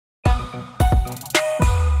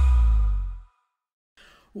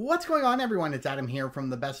What's going on, everyone? It's Adam here from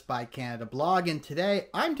the Best Buy Canada blog, and today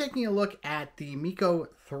I'm taking a look at the Miko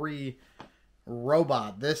 3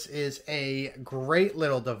 robot. This is a great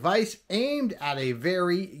little device aimed at a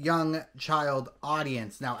very young child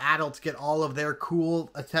audience. Now, adults get all of their cool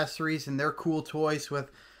accessories and their cool toys with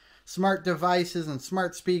smart devices and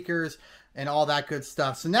smart speakers and all that good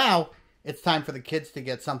stuff. So now it's time for the kids to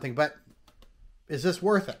get something, but is this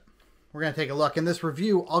worth it? We're going to take a look. In this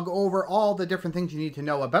review, I'll go over all the different things you need to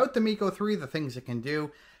know about the Miko 3, the things it can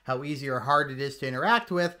do, how easy or hard it is to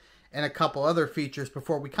interact with, and a couple other features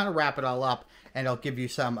before we kind of wrap it all up, and I'll give you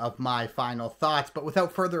some of my final thoughts. But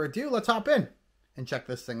without further ado, let's hop in and check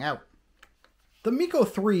this thing out. The Miko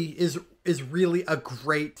 3 is really a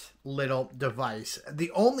great little device.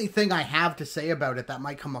 The only thing I have to say about it that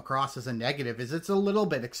might come across as a negative is it's a little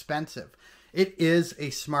bit expensive. It is a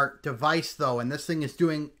smart device, though, and this thing is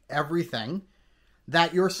doing everything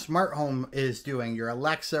that your smart home is doing, your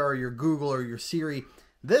Alexa or your Google or your Siri.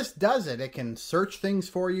 This does it. It can search things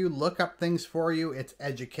for you, look up things for you. It's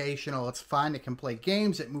educational. It's fun. It can play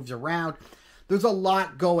games. It moves around. There's a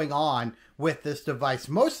lot going on with this device.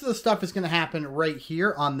 Most of the stuff is going to happen right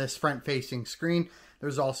here on this front-facing screen.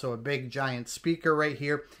 There's also a big giant speaker right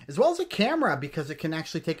here, as well as a camera, because it can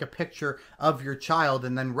actually take a picture of your child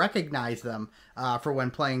and then recognize them for when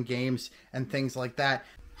playing games and things like that.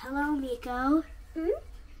 Hello, Miko.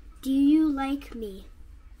 Do you like me?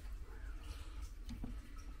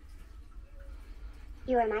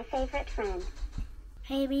 You are my favorite friend.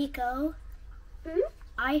 Hey, Miko.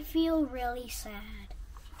 I feel really sad.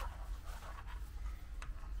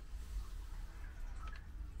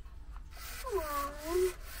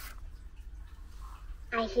 Aww.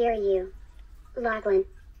 I hear you, Lachlan.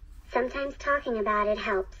 Sometimes talking about it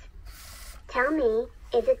helps. Tell me,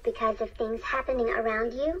 is it because of things happening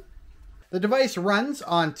around you? The device runs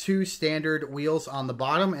on two standard wheels on the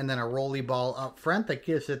bottom and then a rolly ball up front that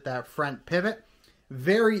gives it that front pivot.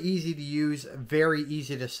 Very easy to use, very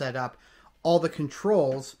easy to set up. All the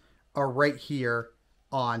controls are right here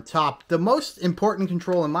on top. The most important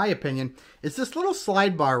control, in my opinion, is this little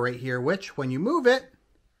slide bar right here, which, when you move it,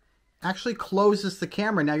 actually closes the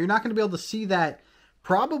camera. Now, you're not going to be able to see that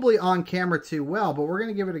probably on camera too well, but we're going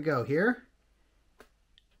to give it a go here.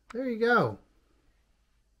 There you go.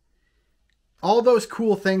 All those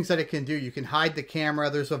cool things that it can do. You can hide the camera.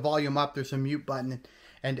 There's a volume up. There's a mute button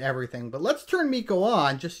and everything. But let's turn Miko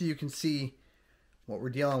on just so you can see what we're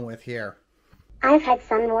dealing with here. I've had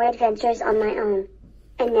some more adventures on my own,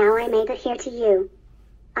 and now I made it here to you.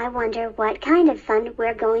 I wonder what kind of fun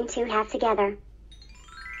we're going to have together.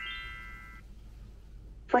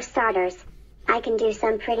 For starters, I can do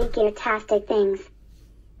some pretty gear-tastic things,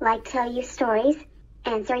 like tell you stories,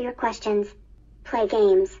 answer your questions, play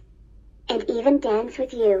games, and even dance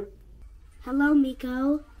with you. Hello,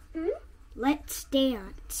 Miko. Let's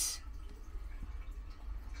dance.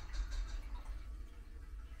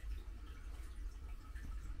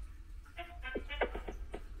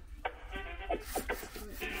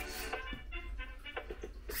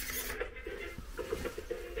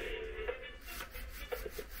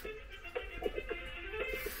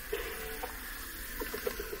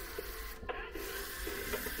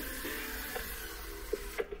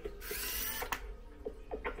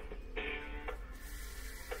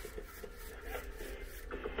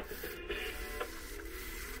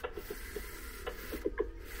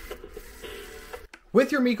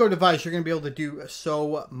 With your Miko device, you're going to be able to do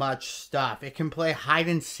so much stuff. It can play hide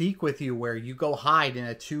and seek with you, where you go hide in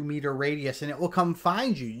a 2-meter radius and it will come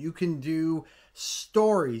find you. You can do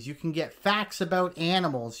stories. You can get facts about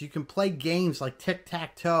animals. You can play games like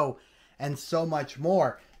tic-tac-toe and so much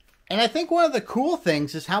more. And I think one of the cool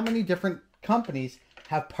things is how many different companies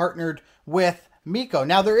have partnered with Miko.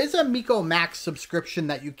 Now, there is a Miko Max subscription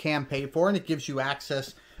that you can pay for, and it gives you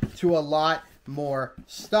access to a lot more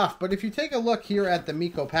stuff. But if you take a look here at the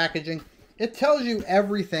Miko packaging, it tells you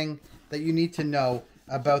everything that you need to know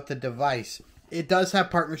about the device. It does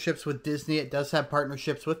have partnerships with Disney. It does have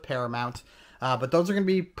partnerships with Paramount. But those are going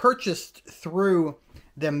to be purchased through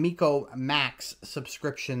the Miko Max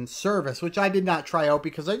subscription service, which I did not try out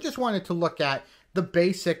because I just wanted to look at the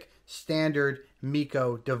basic standard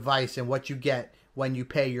Miko device and what you get when you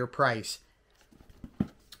pay your price.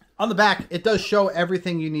 On the back, it does show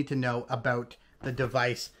everything you need to know about the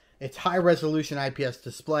device. It's high-resolution IPS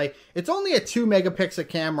display. It's only a 2-megapixel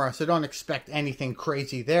camera, so don't expect anything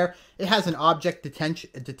crazy there. It has an object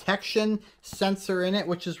detection sensor in it,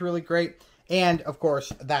 which is really great. And, of course,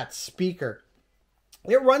 that speaker.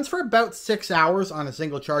 It runs for about 6 hours on a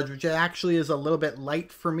single charge, which actually is a little bit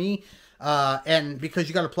light for me. And because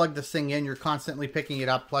you got to plug this thing in, you're constantly picking it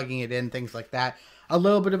up, plugging it in, things like that. a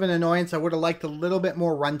little bit of an annoyance. I would have liked a little bit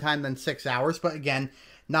more runtime than 6 hours, but again,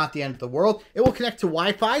 not the end of the world. It will connect to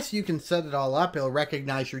Wi-Fi, so you can set it all up. It'll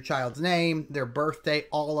recognize your child's name, their birthday,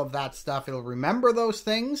 all of that stuff. It'll remember those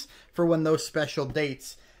things for when those special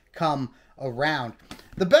dates come around.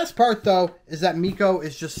 The best part, though, is that Miko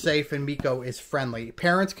is just safe and Miko is friendly.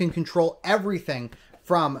 Parents can control everything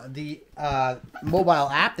from the mobile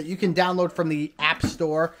app that you can download from the App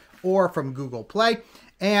Store or from Google Play,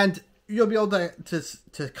 and you'll be able to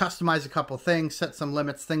customize a couple things, set some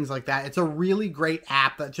limits, things like that. It's a really great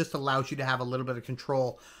app that just allows you to have a little bit of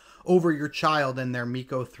control over your child and their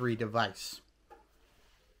Miko 3 device.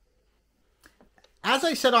 As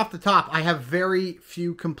I said off the top, I have very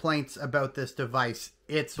few complaints about this device.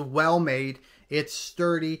 It's well made, it's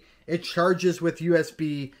sturdy, it charges with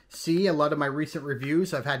USB-C. A lot of my recent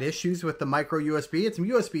reviews, I've had issues with the micro USB. It's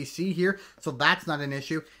USB-C here, so that's not an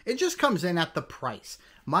issue. It just comes in at the price.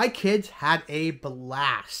 My kids had a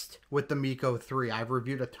blast with the Miko 3. I've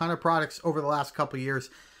reviewed a ton of products over the last couple of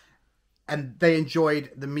years, and they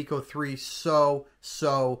enjoyed the Miko 3 so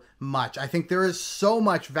much. I think there is so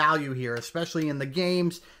much value here, especially in the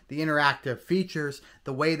games, the interactive features,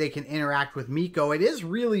 the way they can interact with Miko. It is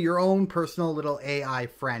really your own personal little AI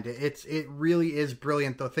friend. It really is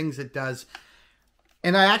brilliant, the things it does.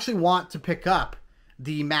 And I actually want to pick up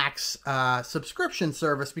the Max subscription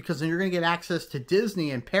service, because then you're going to get access to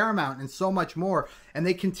Disney and Paramount and so much more. And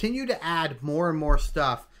they continue to add more and more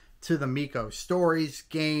stuff to the Miko. Stories,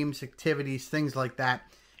 games, activities, things like that.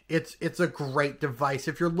 It's a great device.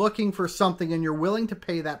 If you're looking for something and you're willing to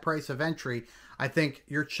pay that price of entry, I think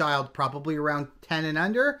your child, probably around 10 and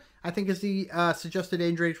under, I think is the suggested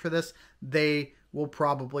age range for this, they will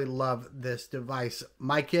probably love this device.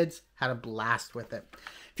 My kids had a blast with it.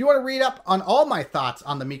 If you want to read up on all my thoughts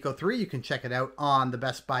on the Miko 3, you can check it out on the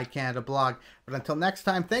Best Buy Canada blog. But until next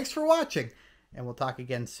time, thanks for watching, and we'll talk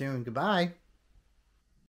again soon. Goodbye.